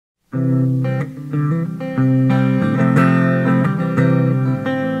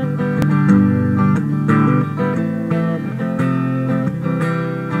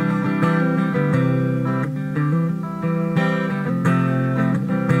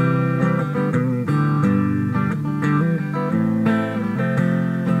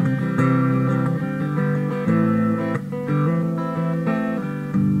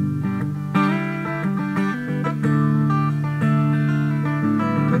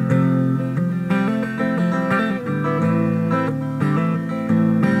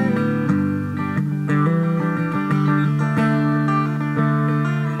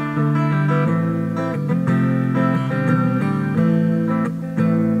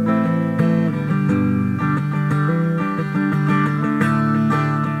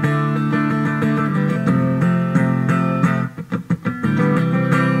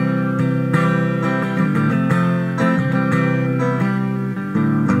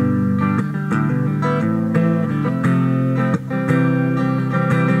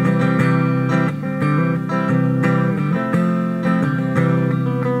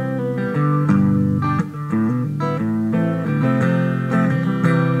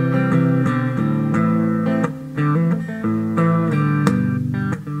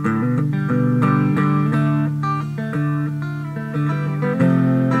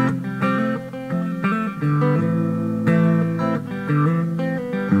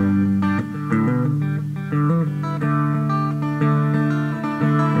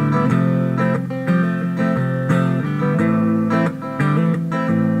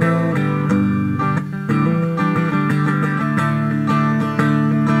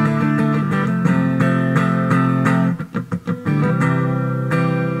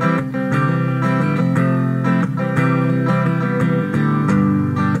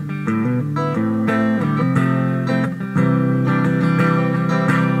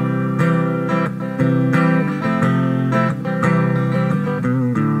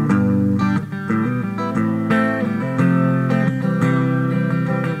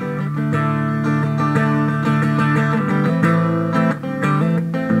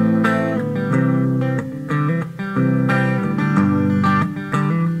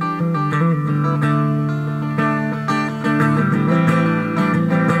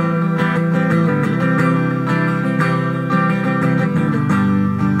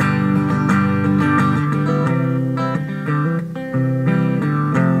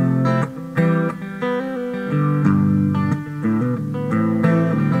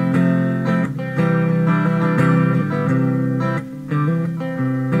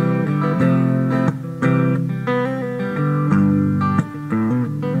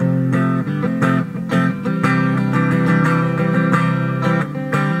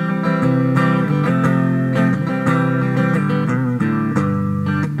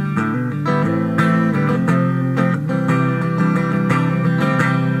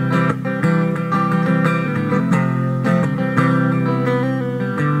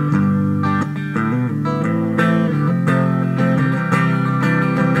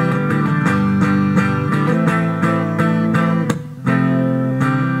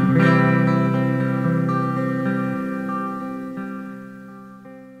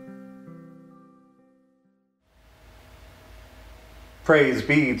Praise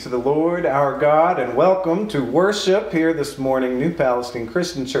be to the Lord our God, and welcome to worship here this morning, New Palestine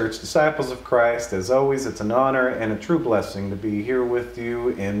Christian Church, Disciples of Christ. As always, it's an honor and a true blessing to be here with you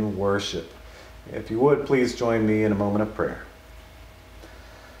in worship. If you would, please join me in a moment of prayer.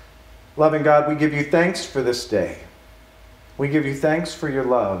 Loving God, we give you thanks for this day. We give you thanks for your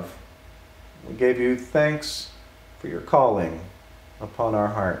love. We give you thanks for your calling upon our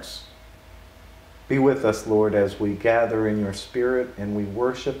hearts. Be with us, Lord, as we gather in your Spirit and we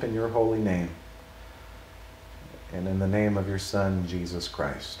worship in your holy name. And in the name of your Son, Jesus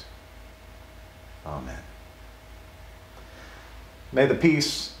Christ. Amen. May the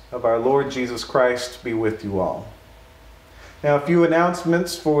peace of our Lord Jesus Christ be with you all. Now, a few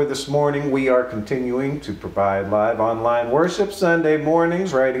announcements for this morning. We are continuing to provide live online worship Sunday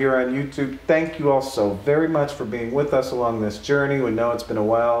mornings right here on YouTube. Thank you all so very much for being with us along this journey. We know it's been a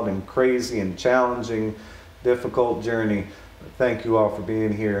wild and crazy and challenging, difficult journey. But thank you all for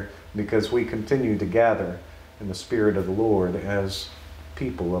being here because we continue to gather in the Spirit of the Lord as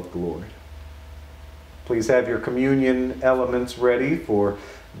people of the Lord. Please have your communion elements ready for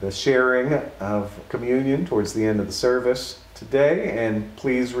the sharing of communion towards the end of the service today, and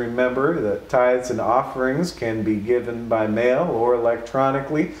please remember that tithes and offerings can be given by mail or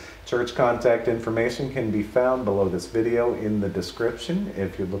electronically. Church contact information can be found below this video in the description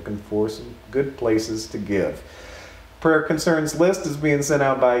if you're looking for some good places to give. Prayer concerns list is being sent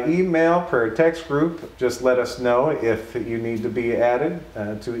out by email, prayer text group. Just let us know if you need to be added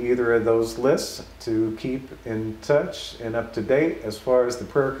to either of those lists to keep in touch and up to date as far as the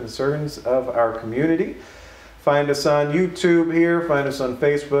prayer concerns of our community. Find us on YouTube here, find us on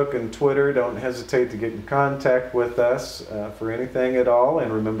Facebook and Twitter. Don't hesitate to get in contact with us for anything at all.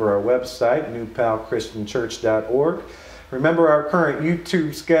 And remember our website, newpalchristianchurch.org. Remember our current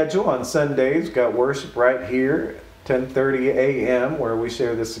YouTube schedule on Sundays. Got worship right here, 10:30 a.m., where we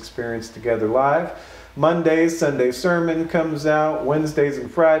share this experience together live. Mondays, Sunday sermon comes out. Wednesdays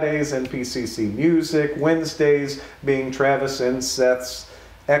and Fridays, NPCC music. Wednesdays being Travis and Seth's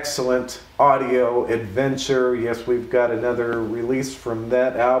excellent audio adventure. Yes, we've got another release from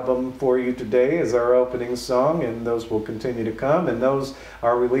that album for you today as our opening song, and those will continue to come, and those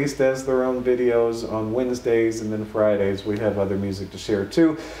are released as their own videos on Wednesdays, and then Fridays we have other music to share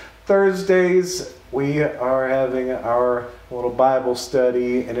too. Thursdays we are having our little Bible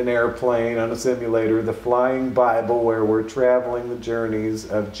study in an airplane on a simulator, the Flying Bible, where we're traveling the journeys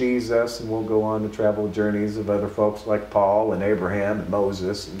of Jesus, and we'll go on to travel the journeys of other folks like Paul and Abraham and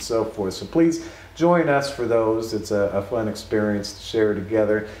Moses and so forth. So please join us for those. It's a fun experience to share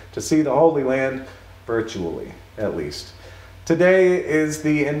together, to see the Holy Land virtually, at least. Today is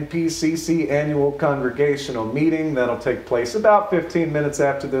the NPCC annual congregational meeting. That'll take place about 15 minutes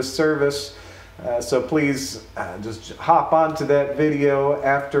after this service. So please just hop onto that video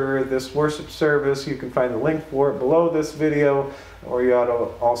after this worship service. You can find the link for it below this video, or you ought to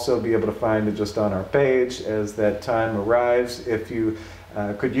also be able to find it just on our page as that time arrives. If you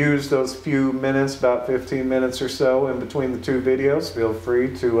could use those few minutes, about 15 minutes or so in between the two videos, feel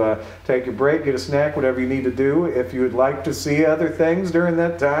free to take a break, get a snack, whatever you need to do. If you would like to see other things during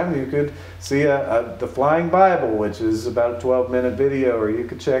that time, you could see the Flying Bible, which is about a 12-minute video, or you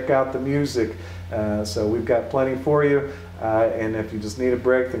could check out the music. So we've got plenty for you. And if you just need a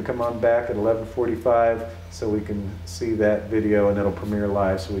break, then come on back at 11:45 so we can see that video, and it'll premiere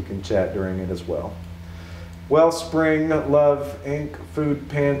live so we can chat during it as well. Wellspring Love Inc. Food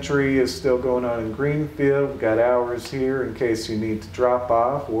Pantry is still going on in Greenfield. We've got hours here in case you need to drop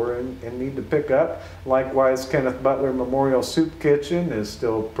off or and need to pick up. Likewise, Kenneth Butler Memorial Soup Kitchen is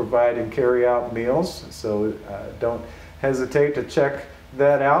still providing carry-out meals, so don't hesitate to check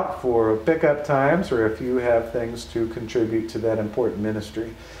that out for pickup times or if you have things to contribute to that important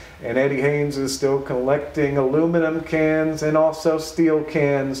ministry. And Eddie Haynes is still collecting aluminum cans and also steel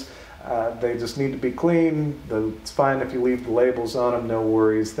cans. They just need to be clean. It's fine if you leave the labels on them, no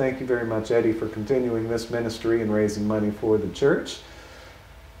worries. Thank you very much, Eddie, for continuing this ministry and raising money for the church.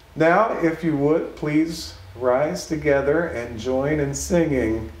 Now, if you would, please rise together and join in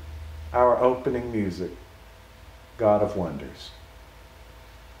singing our opening music, God of Wonders.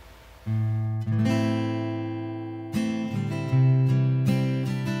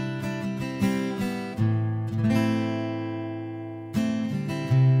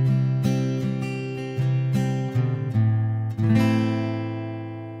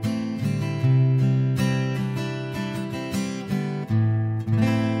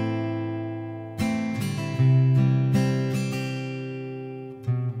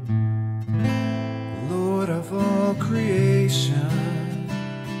 Lord of all creation,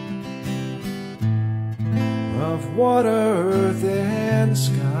 and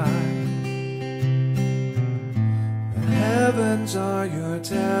sky. The heavens are your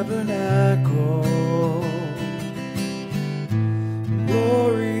tabernacle.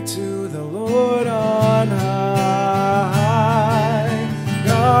 Glory to the Lord on high,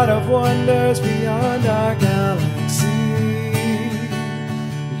 God of wonders beyond our galaxy.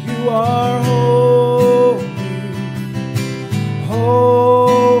 You are holy,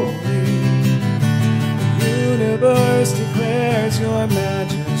 holy. The universe declares your majesty.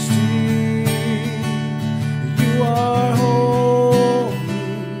 You are holy,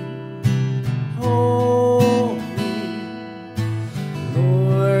 holy,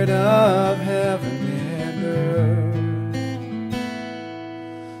 Lord of heaven and earth,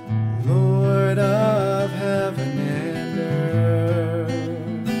 Lord of heaven and earth.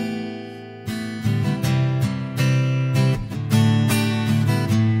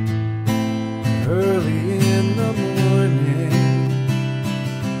 Early in the morning,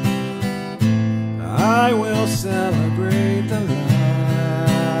 I will celebrate the light.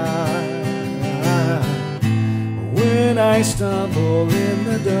 When I stumble in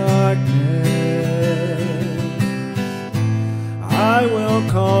the darkness, I will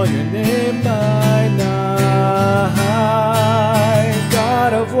call your name by night.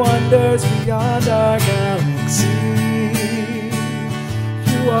 God of wonders beyond our galaxy,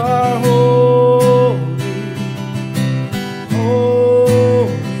 you are holy,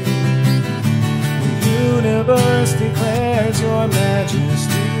 holy. The universe declares your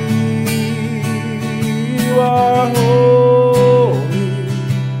majesty. You are holy,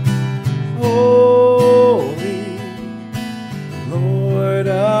 holy, Lord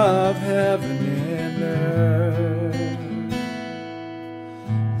of heaven and earth,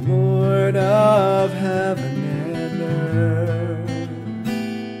 Lord of heaven and earth.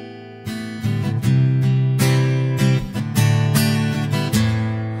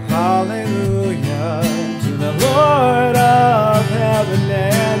 Hallelujah to the Lord of heaven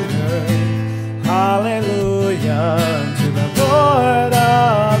and earth. Hallelujah to the Lord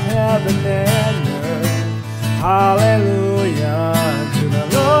of heaven and earth. Hallelujah to the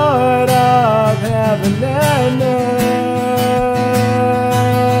Lord of heaven and earth.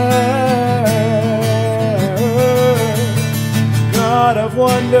 God of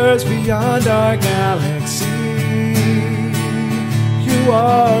wonders beyond our galaxy, you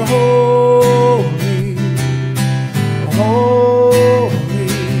are holy, holy.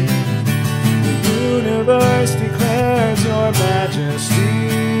 The universe declares your majesty.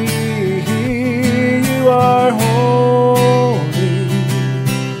 You are holy,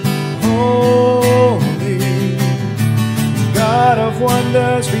 holy. God of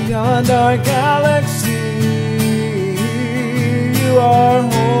wonders beyond our galaxy, you are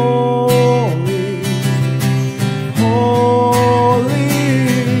holy, holy.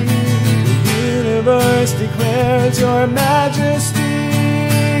 The universe declares your majesty.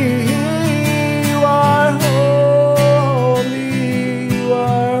 You are holy, you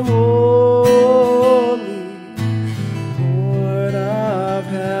are holy, Lord of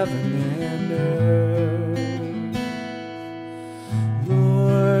heaven and earth,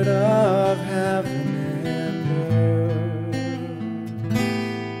 Lord of heaven and earth.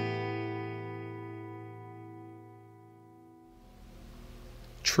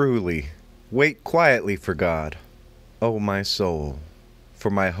 Truly, wait quietly for God, O my soul, for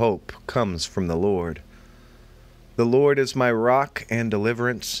my hope comes from the Lord. The Lord is my rock and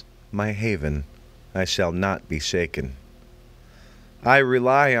deliverance, my haven, I shall not be shaken. I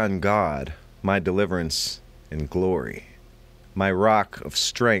rely on God, my deliverance and glory. My rock of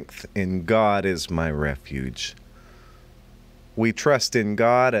strength, in God is my refuge. We trust in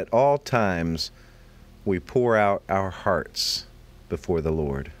God at all times. We pour out our hearts before the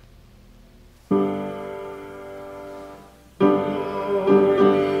Lord.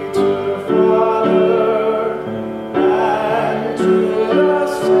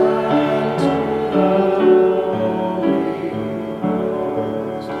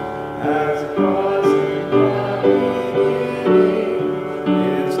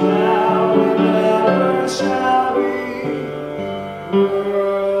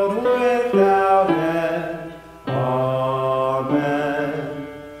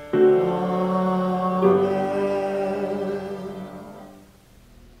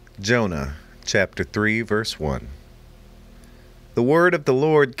 Jonah, chapter 3, verse 1. The word of the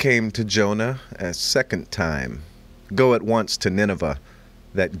Lord came to Jonah a second time. Go at once to Nineveh,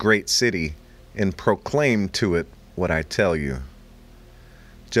 that great city, and proclaim to it what I tell you.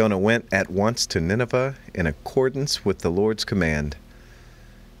 Jonah went at once to Nineveh in accordance with the Lord's command.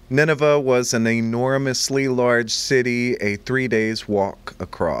 Nineveh was an enormously large city, a 3 days walk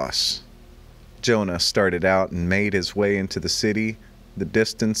across. Jonah started out and made his way into the city, the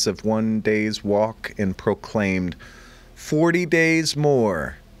distance of 1 day's walk, and proclaimed, 40 days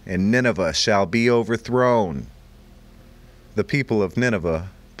more, and Nineveh shall be overthrown. The people of Nineveh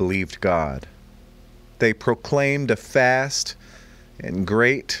believed God. They proclaimed a fast, and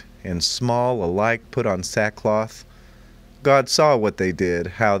great and small alike put on sackcloth. God saw what they did,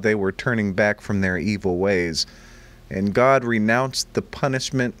 how they were turning back from their evil ways, and God renounced the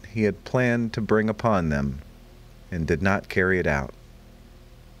punishment he had planned to bring upon them, and did not carry it out.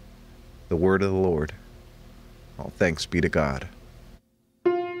 The word of the Lord. All thanks be to God.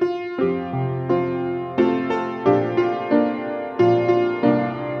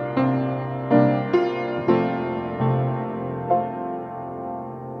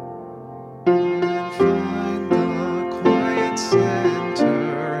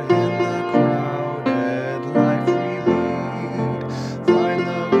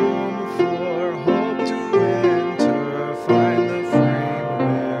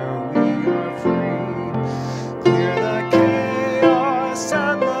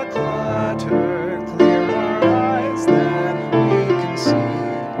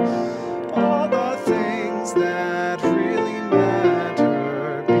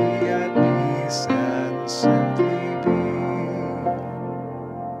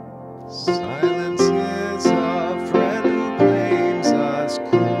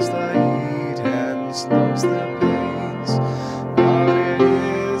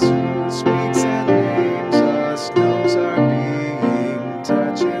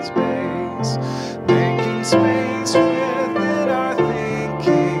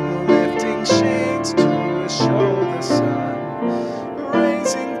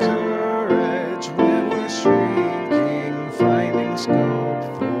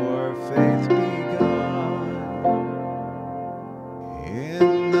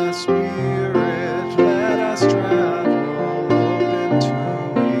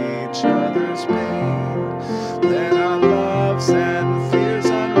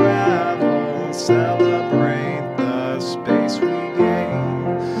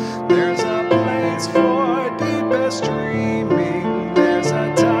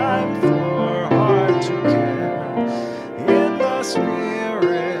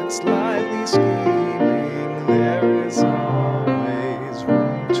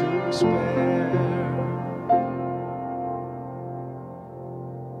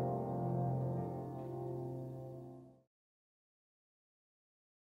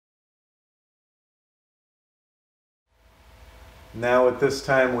 Now at this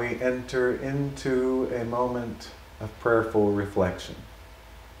time we enter into a moment of prayerful reflection.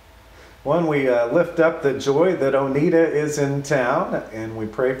 One, we lift up the joy that Onita is in town, and we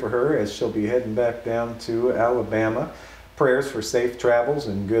pray for her as she'll be heading back down to Alabama. Prayers for safe travels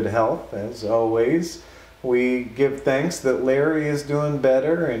and good health, as always. We give thanks that Larry is doing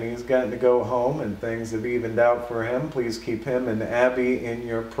better and he's gotten to go home and things have evened out for him. Please keep him and Abby in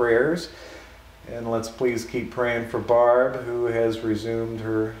your prayers. And let's please keep praying for Barb, who has resumed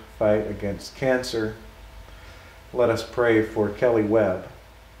her fight against cancer. Let us pray for Kelly Webb,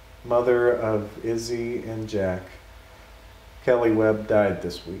 mother of Izzy and Jack. Kelly Webb died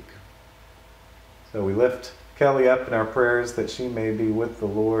this week. So we lift Kelly up in our prayers that she may be with the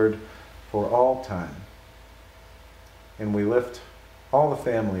Lord for all time. And we lift all the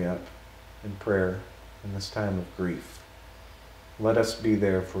family up in prayer in this time of grief. Let us be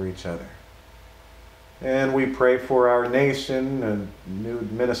there for each other. And we pray for our nation and new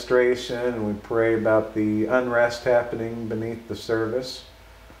administration, and we pray about the unrest happening beneath the service.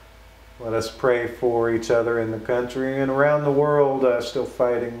 Let us pray for each other in the country and around the world still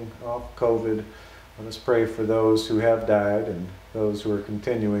fighting off COVID. Let us pray for those who have died and those who are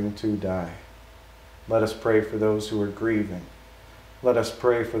continuing to die. Let us pray for those who are grieving. Let us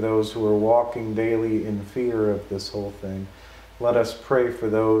pray for those who are walking daily in fear of this whole thing. Let us pray for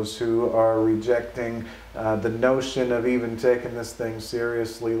those who are rejecting the notion of even taking this thing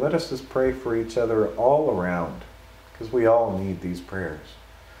seriously. Let us just pray for each other all around, because we all need these prayers.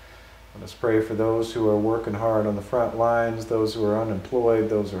 Let us pray for those who are working hard on the front lines, those who are unemployed,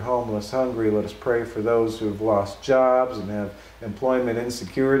 those who are homeless, hungry. Let us pray for those who have lost jobs and have employment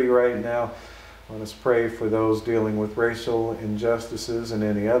insecurity right now. Let us pray for those dealing with racial injustices and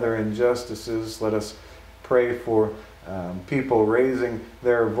any other injustices. Let us pray for people raising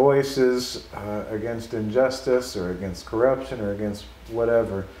their voices against injustice or against corruption or against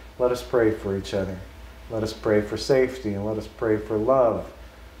whatever. Let us pray for each other. Let us pray for safety, and let us pray for love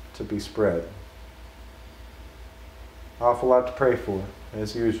to be spread. Awful lot to pray for,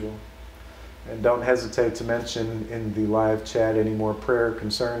 as usual. And don't hesitate to mention in the live chat any more prayer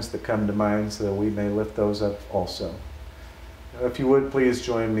concerns that come to mind so that we may lift those up also. If you would, please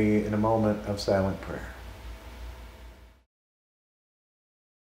join me in a moment of silent prayer.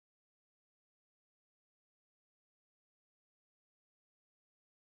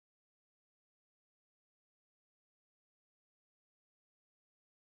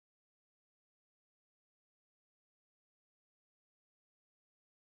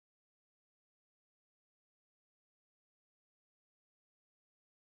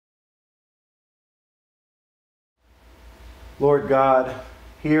 Lord God,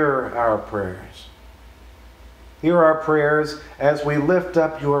 hear our prayers. Hear our prayers as we lift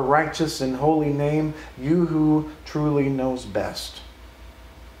up your righteous and holy name, you who truly knows best.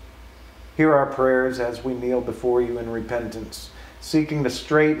 Hear our prayers as we kneel before you in repentance, seeking to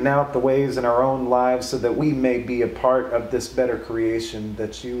straighten out the ways in our own lives so that we may be a part of this better creation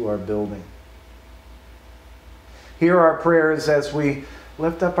that you are building. Hear our prayers as we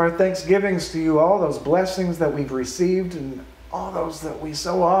lift up our thanksgivings to you, all those blessings that we've received and all those that we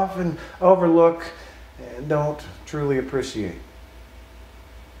so often overlook and don't truly appreciate.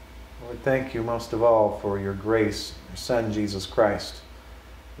 Lord, thank you most of all for your grace, your Son, Jesus Christ,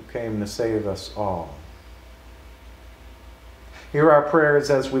 who came to save us all. Hear our prayers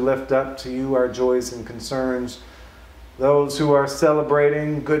as we lift up to you our joys and concerns, those who are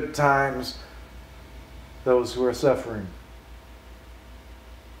celebrating good times, those who are suffering.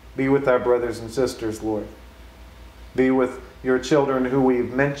 Be with our brothers and sisters, Lord. Be with your children who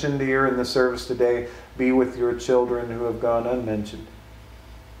we've mentioned here in the service today. Be with your children who have gone unmentioned.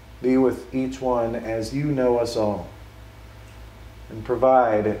 Be with each one as you know us all. And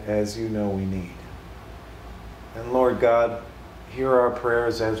provide as you know we need. And Lord God, hear our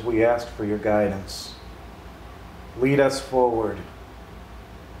prayers as we ask for your guidance. Lead us forward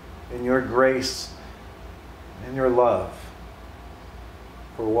in your grace and your love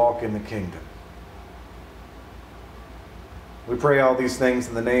for walk in the kingdom. We pray all these things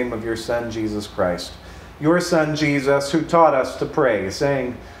in the name of your Son, Jesus Christ. Your Son, Jesus, who taught us to pray,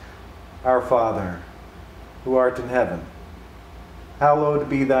 saying, Our Father, who art in heaven, hallowed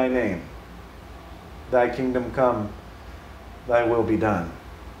be thy name. Thy kingdom come, thy will be done.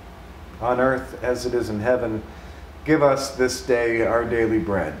 On earth as it is in heaven, give us this day our daily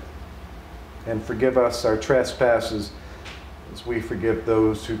bread. And forgive us our trespasses as we forgive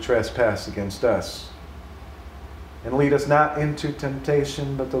those who trespass against us. And lead us not into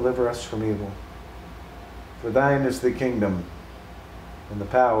temptation, but deliver us from evil. For thine is the kingdom, and the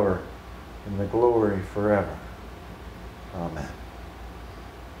power, and the glory forever. Amen.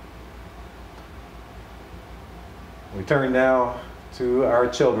 We turn now to our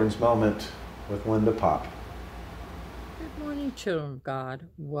children's moment with Linda Pop. Good morning, children of God.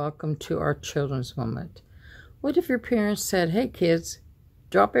 Welcome to our children's moment. What if your parents said, Hey kids,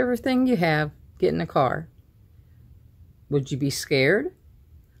 drop everything you have, get in the car? Would you be scared?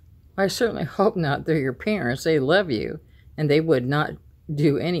 I certainly hope not. They're your parents. They love you, and they would not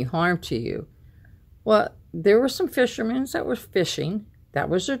do any harm to you. Well, there were some fishermen that were fishing. That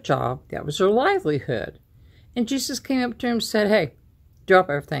was their job. That was their livelihood. And Jesus came up to him and said, Hey, drop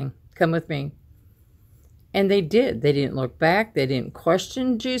everything. Come with me. And they did. They didn't look back. They didn't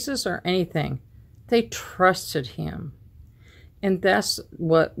question Jesus or anything. They trusted him. And that's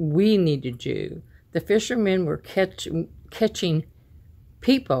what we need to do. The fishermen were catching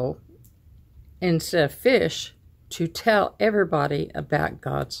people instead of fish to tell everybody about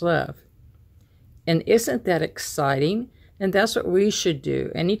God's love. And isn't that exciting? And that's what we should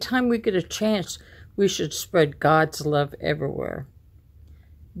do. Anytime we get a chance, we should spread God's love everywhere.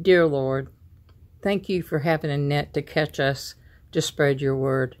 Dear Lord, thank you for having a net to catch us to spread your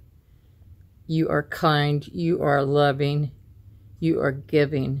word. You are kind, you are loving, you are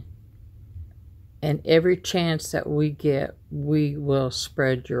giving. And every chance that we get, we will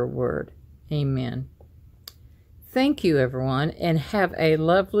spread your word. Amen. Thank you, everyone, and have a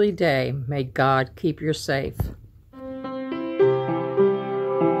lovely day. May God keep you safe.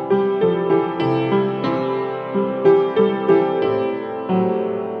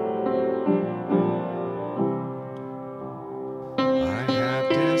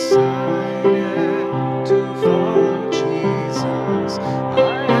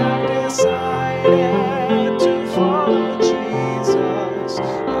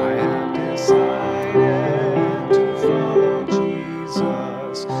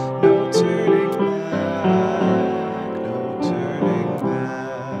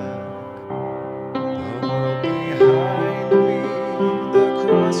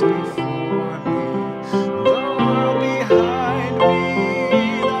 Before me, the world behind.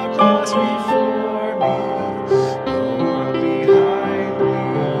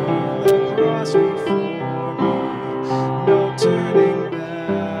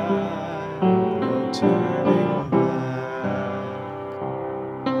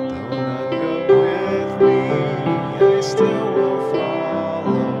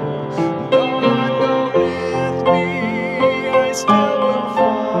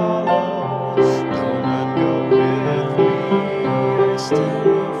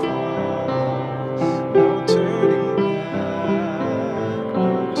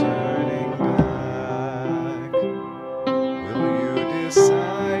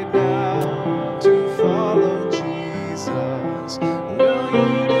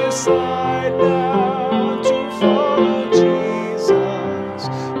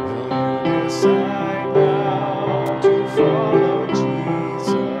 decide now to follow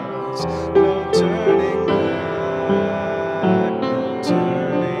Jesus. No turning back, no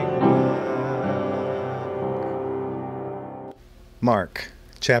turning back. Mark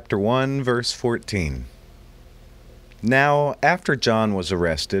chapter 1, verse 14. Now, after John was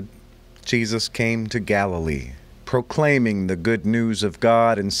arrested, Jesus came to Galilee, proclaiming the good news of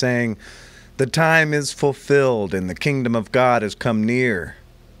God and saying, "The time is fulfilled and the kingdom of God has come near.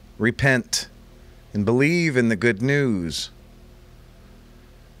 Repent and believe in the good news."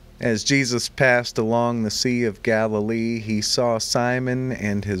 As Jesus passed along the Sea of Galilee, he saw Simon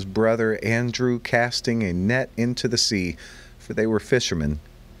and his brother Andrew casting a net into the sea, for they were fishermen.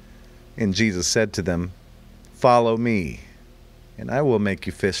 And Jesus said to them, "Follow me, and I will make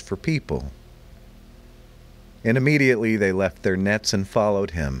you fish for people." And immediately they left their nets and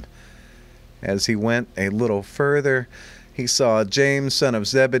followed him. As he went a little further, he saw James, son of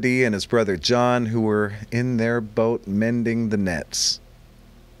Zebedee, and his brother John, who were in their boat mending the nets.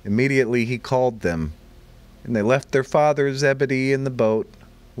 Immediately he called them, and they left their father Zebedee in the boat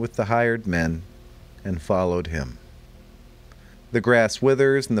with the hired men and followed him. The grass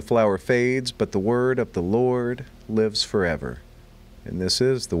withers and the flower fades, but the word of the Lord lives forever. And this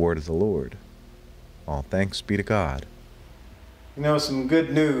is the word of the Lord. All thanks be to God. You know, some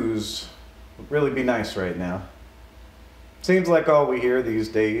good news would really be nice right now. Seems like all we hear these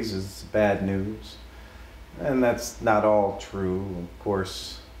days is bad news. And that's not all true, of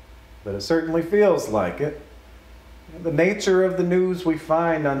course, but it certainly feels like it. The nature of the news we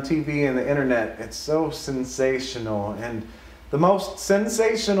find on TV and the internet, it's so sensational, and the most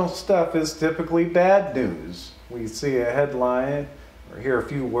sensational stuff is typically bad news. We see a headline or hear a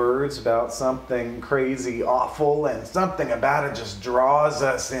few words about something crazy, awful, and something about it just draws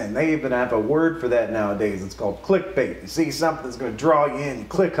us in. They even have a word for that nowadays. It's called clickbait. You see something that's going to draw you in, you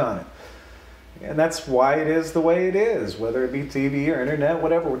click on it. And that's why it is the way it is, whether it be TV or internet,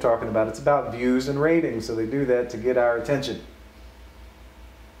 whatever we're talking about. It's about views and ratings, so they do that to get our attention.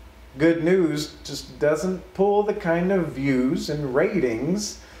 Good news just doesn't pull the kind of views and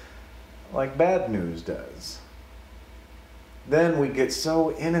ratings like bad news does. Then we get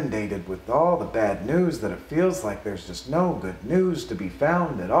so inundated with all the bad news that it feels like there's just no good news to be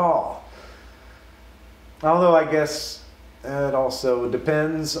found at all. Although I guess it also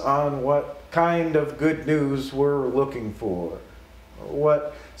depends on what kind of good news we're looking for, or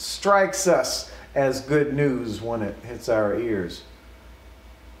what strikes us as good news when it hits our ears.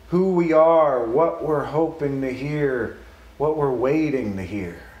 Who we are, what we're hoping to hear, what we're waiting to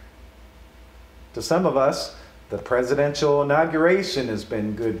hear. To some of us, the presidential inauguration has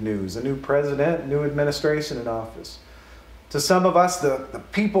been good news. A new president, new administration in office. To some of us, the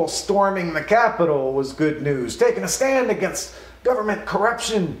people storming the Capitol was good news, taking a stand against government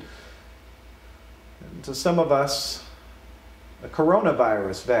corruption. And to some of us, the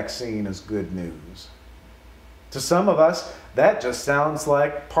coronavirus vaccine is good news. To some of us, that just sounds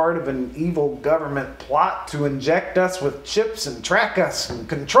like part of an evil government plot to inject us with chips and track us and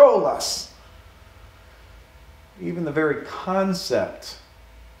control us. Even the very concept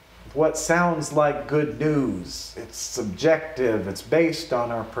of what sounds like good news, it's subjective, it's based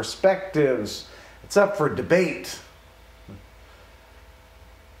on our perspectives, it's up for debate.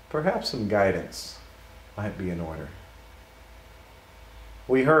 Perhaps some guidance might be in order.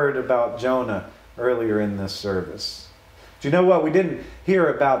 We heard about Jonah earlier in this service. Do you know what? We didn't hear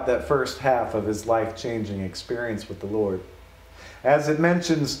about that first half of his life-changing experience with the Lord. As it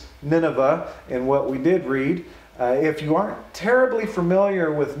mentions Nineveh in what we did read, if you aren't terribly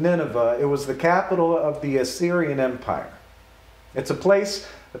familiar with Nineveh, it was the capital of the Assyrian Empire. It's a place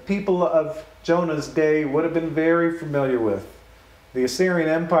the people of Jonah's day would have been very familiar with. The Assyrian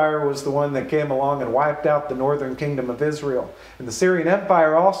Empire was the one that came along and wiped out the northern kingdom of Israel. And the Assyrian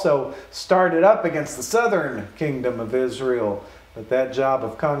Empire also started up against the southern kingdom of Israel. But that job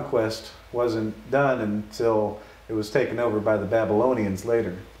of conquest wasn't done until it was taken over by the Babylonians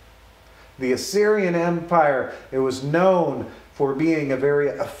later. The Assyrian Empire, it was known for being a very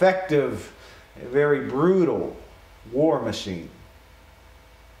effective, a very brutal war machine.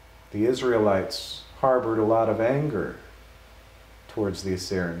 The Israelites harbored a lot of anger towards the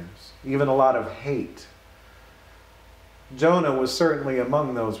Assyrians, even a lot of hate. Jonah was certainly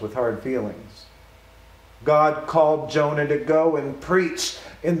among those with hard feelings. God called Jonah to go and preach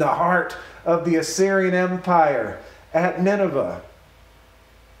in the heart of the Assyrian Empire at Nineveh.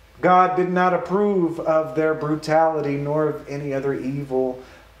 God did not approve of their brutality nor of any other evil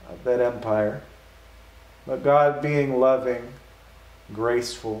of that empire. But God, being loving,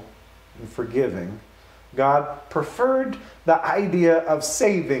 graceful, and forgiving, God preferred the idea of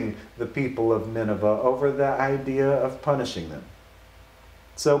saving the people of Nineveh over the idea of punishing them.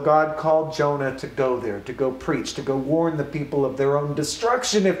 So God called Jonah to go there, to go preach, to go warn the people of their own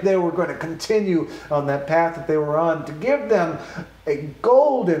destruction if they were going to continue on that path that they were on, to give them a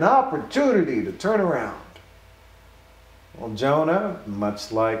golden opportunity to turn around. Well, Jonah,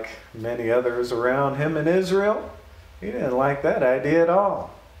 much like many others around him in Israel, he didn't like that idea at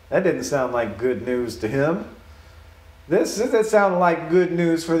all. That didn't sound like good news to him. This sounded like good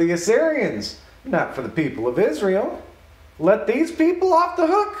news for the Assyrians, not for the people of Israel. Let these people off the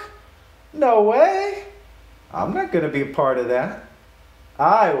hook? No way. I'm not going to be a part of that.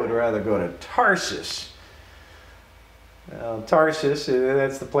 I would rather go to Tarshish. Tarshish,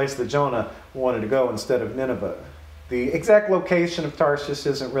 that's the place that Jonah wanted to go instead of Nineveh. The exact location of Tarshish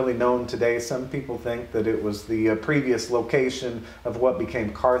isn't really known today. Some people think that it was the previous location of what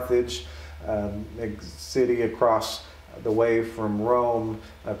became Carthage, a city across the way from Rome,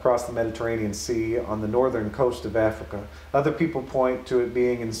 across the Mediterranean Sea on the northern coast of Africa. Other people point to it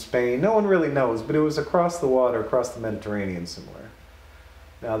being in Spain. No one really knows, but it was across the water, across the Mediterranean somewhere.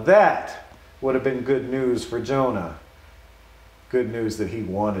 Now that would have been good news for Jonah. Good news that he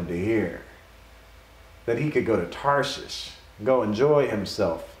wanted to hear. That he could go to Tarshish, go enjoy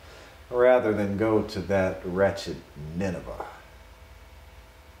himself, rather than go to that wretched Nineveh.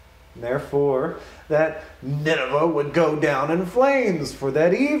 And therefore, that Nineveh would go down in flames for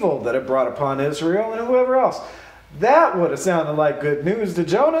that evil that it brought upon Israel and whoever else. That would have sounded like good news to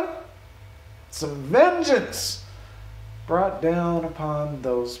Jonah. Some vengeance brought down upon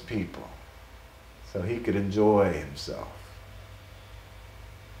those people so he could enjoy himself.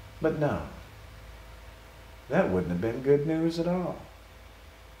 But no, that wouldn't have been good news at all.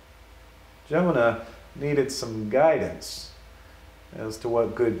 Jonah needed some guidance as to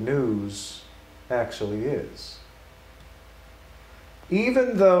what good news actually is.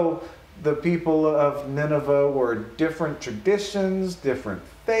 Even though the people of Nineveh were different traditions, different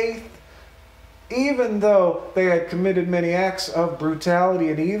faith, even though they had committed many acts of brutality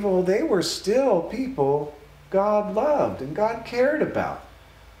and evil, they were still people God loved and God cared about.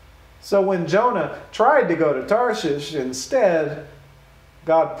 So when Jonah tried to go to Tarshish instead,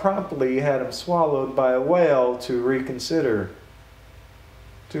 God promptly had him swallowed by a whale to reconsider,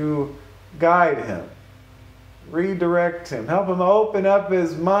 to guide him, redirect him, help him open up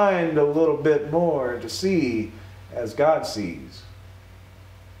his mind a little bit more to see as God sees.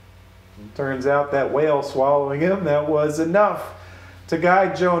 It turns out that whale swallowing him, that was enough to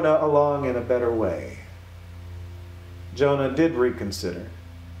guide Jonah along in a better way. Jonah did reconsider.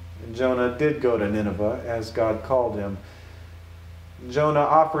 And Jonah did go to Nineveh as God called him. Jonah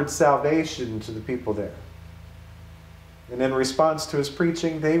offered salvation to the people there. And in response to his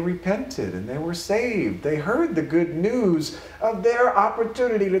preaching, they repented and they were saved. They heard the good news of their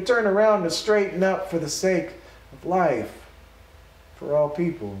opportunity to turn around and straighten up for the sake of life for all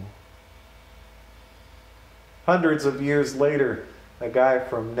people. Hundreds of years later, a guy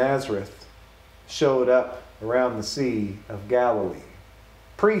from Nazareth showed up around the Sea of Galilee,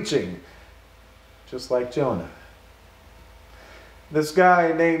 preaching just like Jonah. This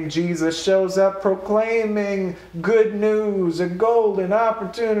guy named Jesus shows up proclaiming good news, a golden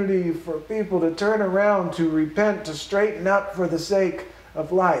opportunity for people to turn around, to repent, to straighten up for the sake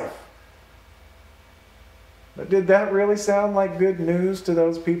of life. But did that really sound like good news to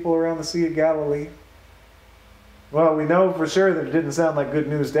those people around the Sea of Galilee? Well, we know for sure that it didn't sound like good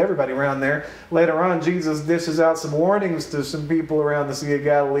news to everybody around there. Later on, Jesus dishes out some warnings to some people around the Sea of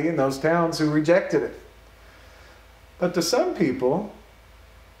Galilee in those towns who rejected it. But to some people,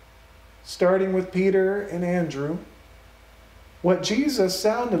 starting with Peter and Andrew, what Jesus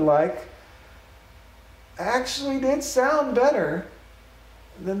sounded like actually did sound better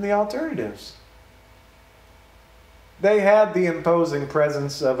than the alternatives. They had the imposing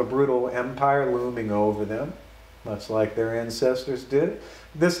presence of a brutal empire looming over them, much like their ancestors did.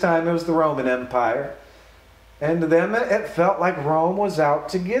 This time it was the Roman Empire. And to them it felt like Rome was out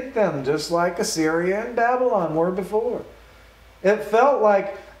to get them, just like Assyria and Babylon were before. It felt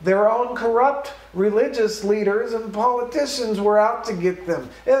like their own corrupt religious leaders and politicians were out to get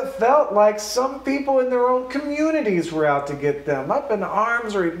them. It felt like some people in their own communities were out to get them, up in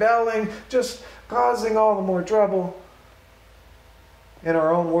arms, rebelling, just causing all the more trouble. In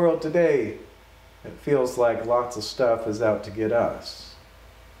our own world today, it feels like lots of stuff is out to get us.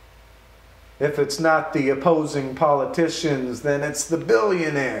 If it's not the opposing politicians, then it's the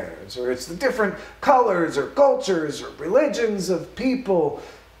billionaires, or it's the different colors or cultures or religions of people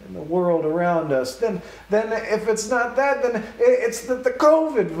in the world around us. Then if it's not that, then it's the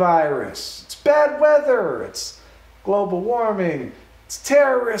COVID virus. It's bad weather. It's global warming. It's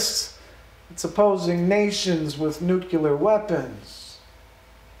terrorists. It's opposing nations with nuclear weapons.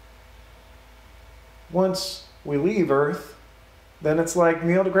 Once we leave Earth, then it's like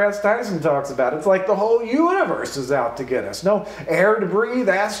Neil deGrasse Tyson talks about. It's like the whole universe is out to get us. No air to breathe,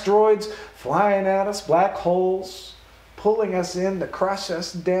 asteroids flying at us, black holes pulling us in to crush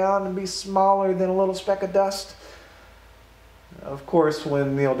us down and be smaller than a little speck of dust. Of course,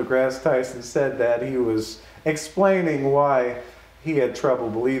 when Neil deGrasse Tyson said that, he was explaining why he had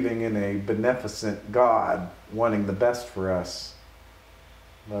trouble believing in a beneficent God wanting the best for us.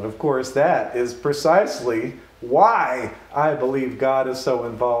 But of course, that is precisely why I believe God is so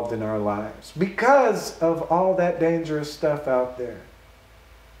involved in our lives. Because of all that dangerous stuff out there.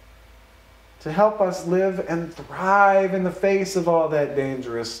 To help us live and thrive in the face of all that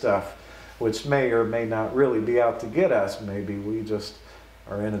dangerous stuff, which may or may not really be out to get us. Maybe we just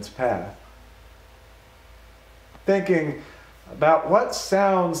are in its path. Thinking about what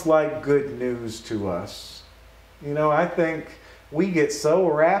sounds like good news to us. You know, I think we get so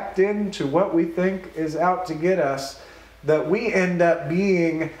wrapped into what we think is out to get us that we end up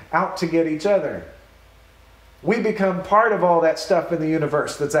being out to get each other. We become part of all that stuff in the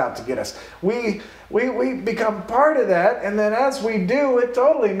universe that's out to get us. We become part of that, and then as we do, it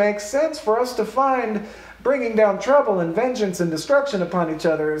totally makes sense for us to find bringing down trouble and vengeance and destruction upon each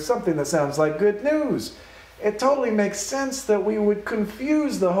other is something that sounds like good news. It totally makes sense that we would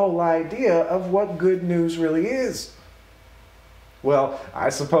confuse the whole idea of what good news really is. Well, I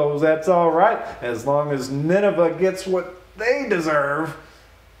suppose that's all right, as long as Nineveh gets what they deserve.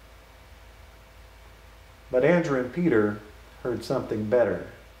 But Andrew and Peter heard something better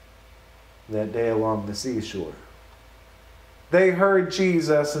that day along the seashore. They heard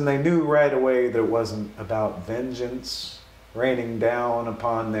Jesus and they knew right away that it wasn't about vengeance raining down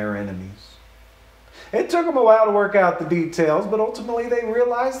upon their enemies. It took them a while to work out the details, but ultimately they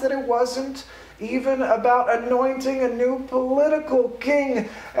realized that it wasn't even about anointing a new political king,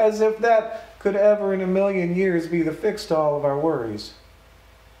 as if that could ever in a million years be the fix to all of our worries.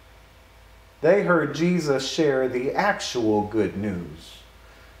 They heard Jesus share the actual good news,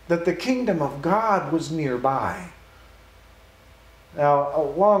 that the kingdom of God was nearby. Now,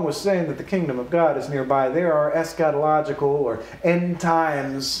 along with saying that the kingdom of God is nearby, there are eschatological or end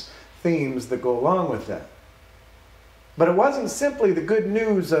times themes that go along with that. But it wasn't simply the good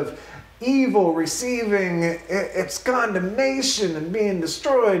news of evil receiving its condemnation and being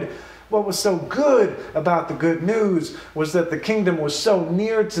destroyed. What was so good about the good news was that the kingdom was so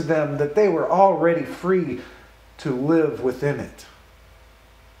near to them that they were already free to live within it.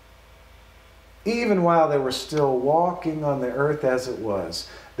 Even while they were still walking on the earth as it was,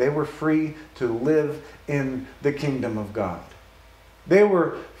 they were free to live in the kingdom of God. They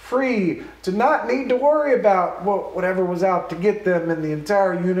were free to not need to worry about whatever was out to get them in the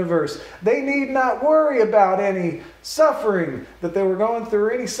entire universe. They need not worry about any suffering that they were going through,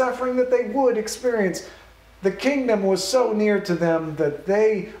 or any suffering that they would experience. The kingdom was so near to them that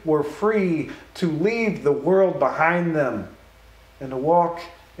they were free to leave the world behind them and to walk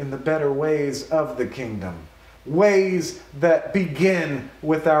in the better ways of the kingdom. Ways that begin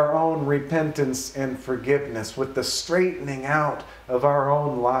with our own repentance and forgiveness, with the straightening out of our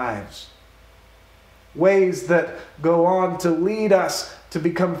own lives. Ways that go on to lead us to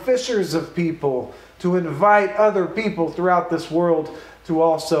become fishers of people, to invite other people throughout this world to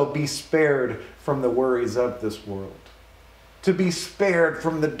also be spared from the worries of this world. To be spared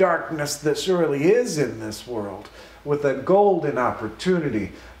from the darkness that surely is in this world, with a golden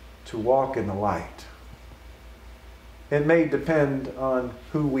opportunity to walk in the light. It may depend on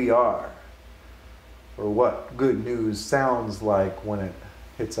who we are, or what good news sounds like when it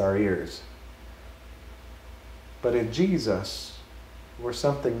hits our ears. But in Jesus, we're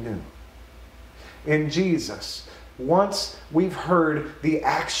something new. In Jesus, once we've heard the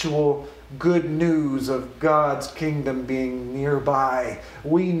actual good news of God's kingdom being nearby,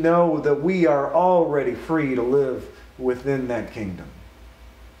 we know that we are already free to live within that kingdom.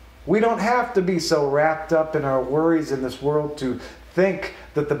 We don't have to be so wrapped up in our worries in this world to think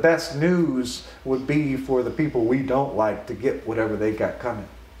that the best news would be for the people we don't like to get whatever they got coming.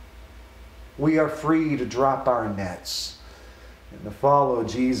 We are free to drop our nets and to follow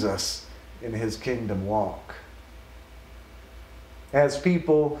Jesus in his kingdom walk. As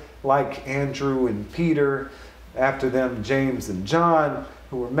people like Andrew and Peter, after them James and John,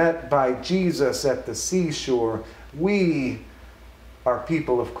 who were met by Jesus at the seashore, we are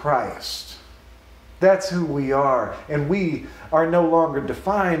people of Christ. That's who we are. And we are no longer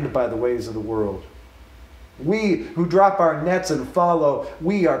defined by the ways of the world. We who drop our nets and follow,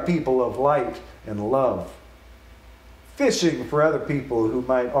 we are people of light and love. Fishing for other people who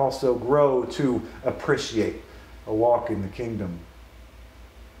might also grow to appreciate a walk in the kingdom.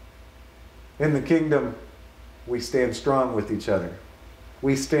 In the kingdom, we stand strong with each other.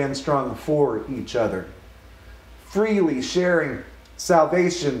 We stand strong for each other, freely sharing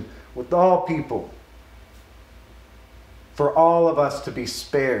salvation with all people, for all of us to be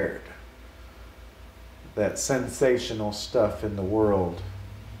spared that sensational stuff in the world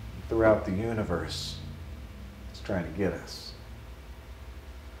throughout the universe is trying to get us.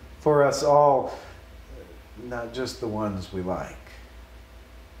 For us all, not just the ones we like.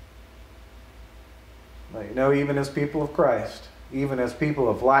 But you know, even as people of Christ, even as people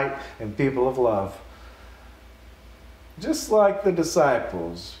of light and people of love, just like the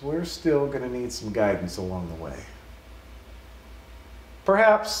disciples, we're still going to need some guidance along the way.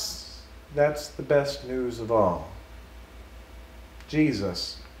 Perhaps that's the best news of all.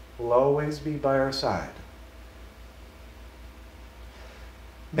 Jesus will always be by our side.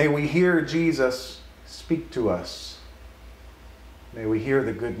 May we hear Jesus speak to us. May we hear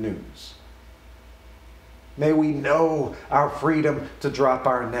the good news. May we know our freedom to drop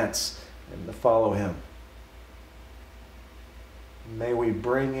our nets and to follow him. May we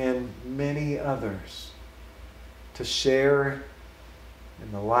bring in many others to share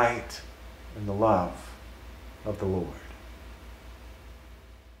in the light and the love of the Lord.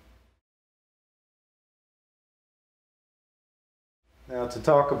 Now, to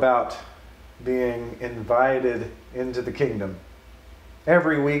talk about being invited into the kingdom.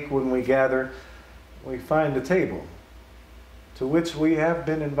 Every week when we gather, we find a table to which we have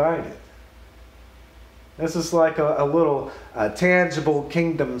been invited. This is like a little tangible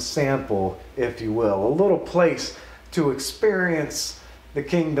kingdom sample, if you will, a little place to experience the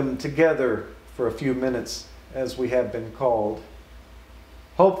kingdom together for a few minutes as we have been called,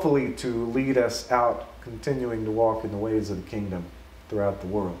 hopefully to lead us out, continuing to walk in the ways of the kingdom throughout the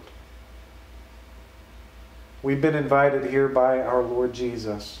world. We've been invited here by our Lord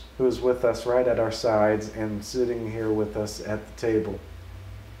Jesus, who is with us right at our sides and sitting here with us at the table,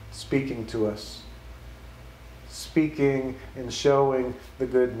 speaking to us, speaking and showing the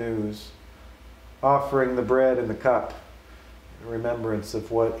good news, offering the bread and the cup in remembrance of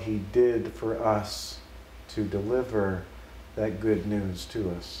what he did for us to deliver that good news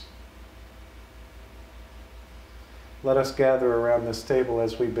to us. Let us gather around this table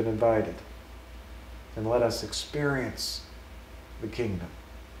as we've been invited, and let us experience the kingdom.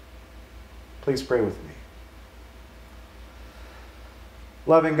 Please pray with me.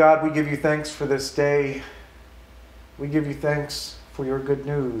 Loving God, we give you thanks for this day. We give you thanks for your good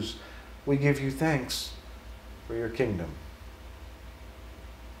news. We give you thanks for your kingdom.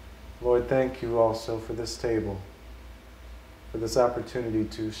 Lord, thank you also for this table, for this opportunity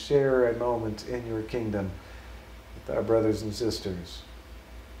to share a moment in your kingdom with our brothers and sisters.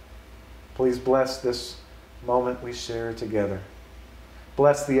 Please bless this moment we share together.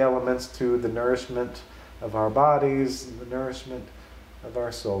 Bless the elements to the nourishment of our bodies and the nourishment of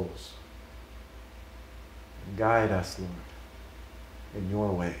our souls. And guide us, Lord, in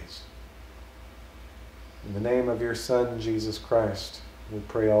your ways. In the name of your Son, Jesus Christ, we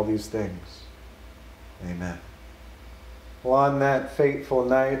pray all these things. Amen. Well, on that fateful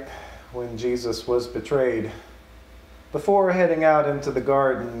night when Jesus was betrayed, before heading out into the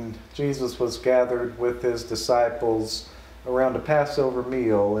garden, Jesus was gathered with his disciples around a Passover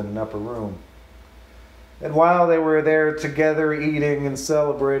meal in an upper room. And while they were there together eating and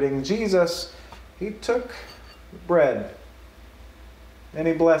celebrating, Jesus, he took bread and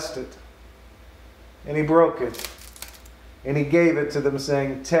he blessed it and he broke it and he gave it to them,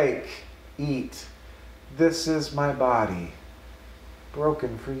 saying, "Take, eat. This is my body,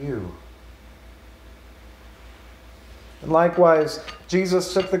 broken for you." And likewise,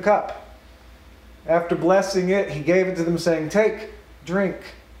 Jesus took the cup. After blessing it, he gave it to them, saying, "Take, drink,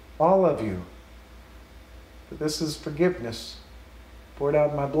 all of you. For this is forgiveness poured out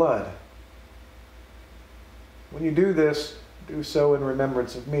in my blood. When you do this, do so in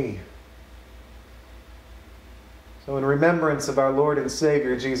remembrance of me." So in remembrance of our Lord and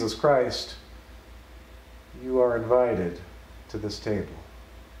Savior, Jesus Christ, you are invited to this table.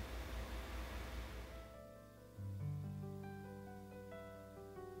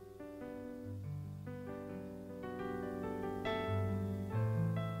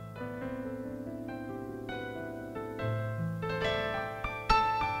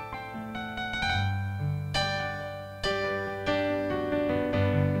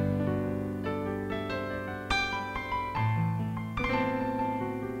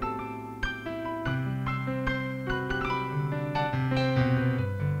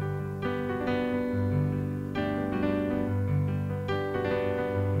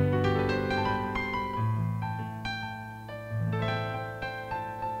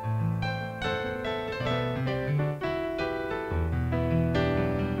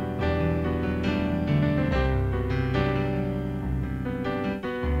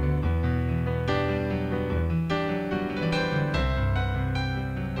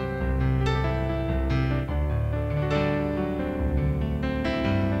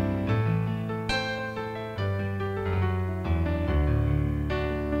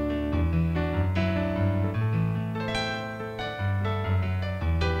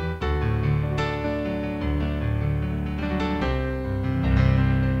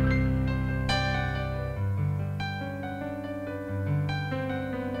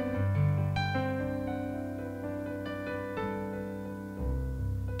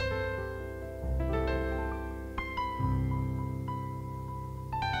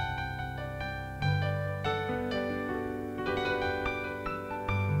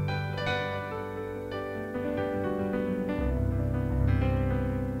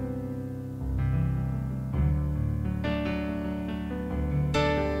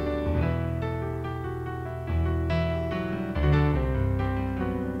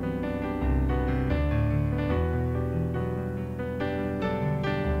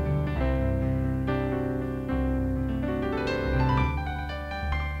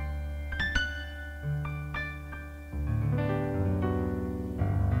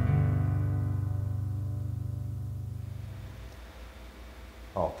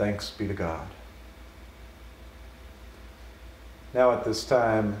 All thanks be to God. Now at this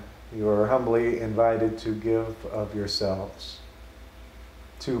time, you are humbly invited to give of yourselves,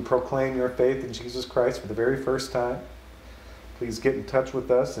 to proclaim your faith in Jesus Christ for the very first time. Please get in touch with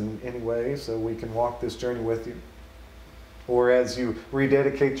us in any way so we can walk this journey with you. Or as you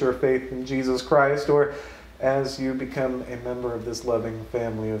rededicate your faith in Jesus Christ, or as you become a member of this loving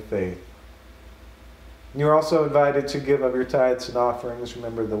family of faith. You're also invited to give of your tithes and offerings.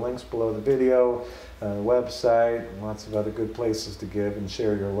 Remember the links below the video, website, and lots of other good places to give and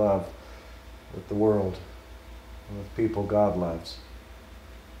share your love with the world and with people God loves.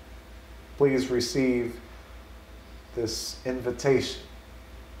 Please receive this invitation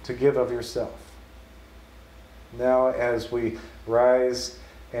to give of yourself. Now, as we rise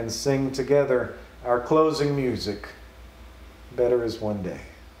and sing together our closing music, Better Is One Day.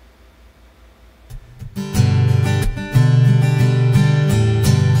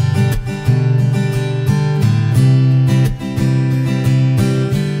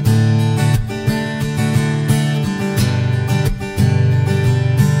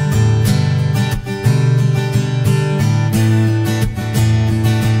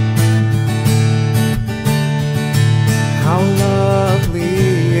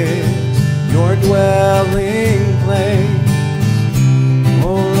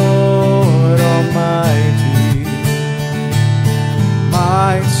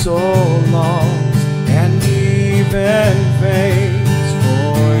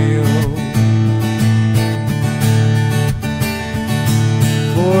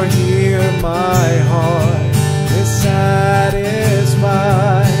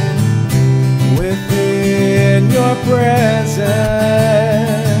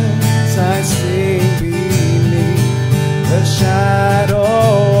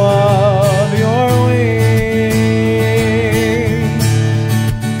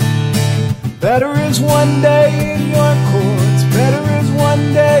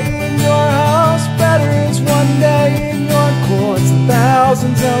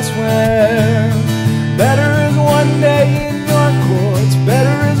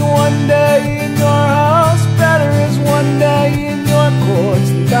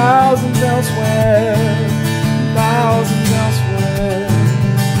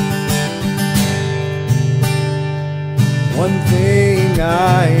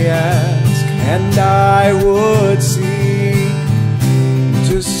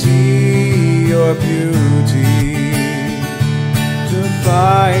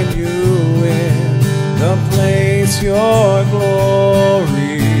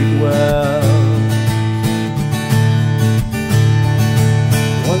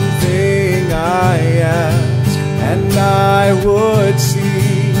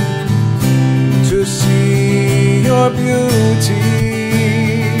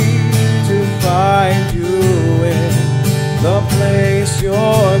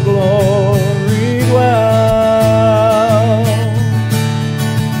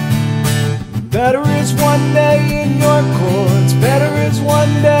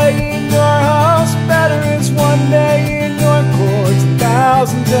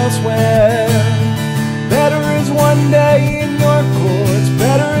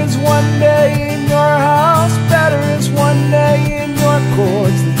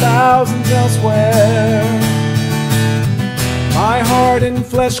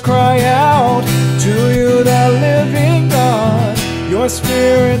 Cry out to you, the living God. Your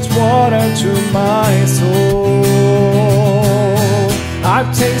Spirit's water to my soul.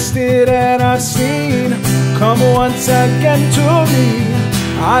 I've tasted and I've seen. Come once again to me.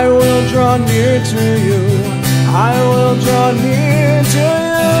 I will draw near to you. I will draw near to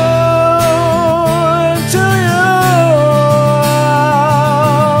you.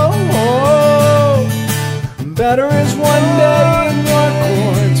 Better is one day in your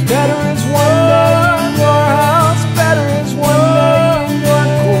courts. Better is one day in your house. Better is one day in your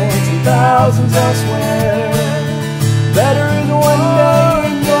courts and thousands elsewhere. Better is one day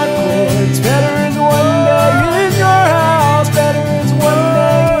in your courts. Better is one day in your house. Better is one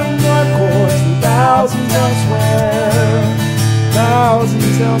day in your courts and thousands elsewhere.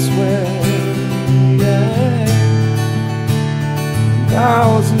 Thousands elsewhere. Yeah.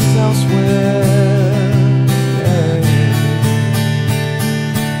 Thousands elsewhere.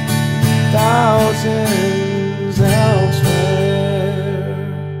 Thousands elsewhere.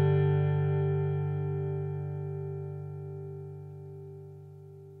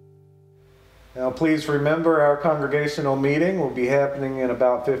 Now Please remember our congregational meeting will be happening in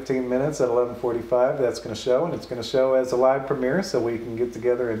about 15 minutes at 11:45. That's going to show, and it's going to show as a live premiere so we can get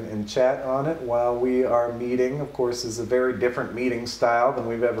together and chat on it while we are meeting. Of course, it's a very different meeting style than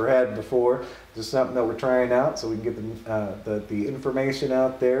we've ever had before. Just something that we're trying out so we can get the information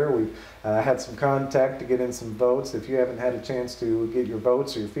out there. We've had some contact to get in some votes. If you haven't had a chance to get your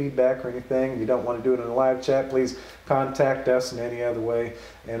votes or your feedback or anything, and you don't want to do it in a live chat, please contact us in any other way.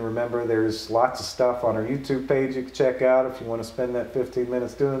 And remember, there's lots of stuff on our YouTube page you can check out if you want to spend that 15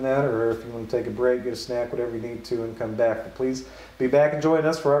 minutes doing that, or if you want to take a break, get a snack, whatever you need to, and come back. But please be back and join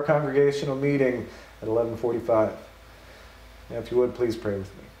us for our congregational meeting at 11:45. Now, if you would, please pray with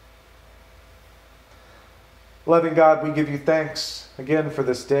me. Loving God, we give you thanks again for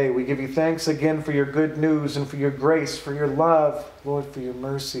this day. We give you thanks again for your good news and for your grace, for your love, Lord, for your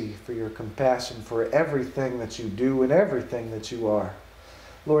mercy, for your compassion, for everything that you do and everything that you are.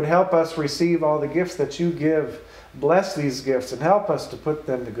 Lord, help us receive all the gifts that you give. Bless these gifts and help us to put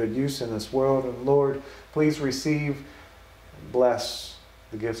them to good use in this world. And Lord, please receive and bless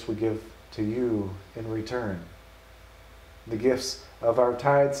the gifts we give to you in return. The gifts of our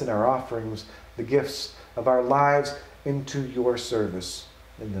tithes and our offerings, the gifts of our lives into your service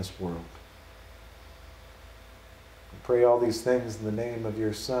in this world. We pray all these things in the name of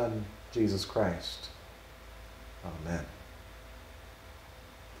your Son, Jesus Christ. Amen.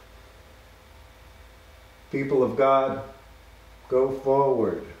 People of God, go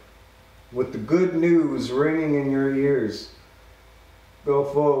forward with the good news ringing in your ears. Go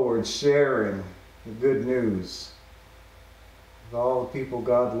forward sharing the good news of all the people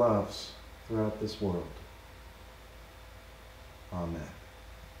God loves throughout this world. Amen.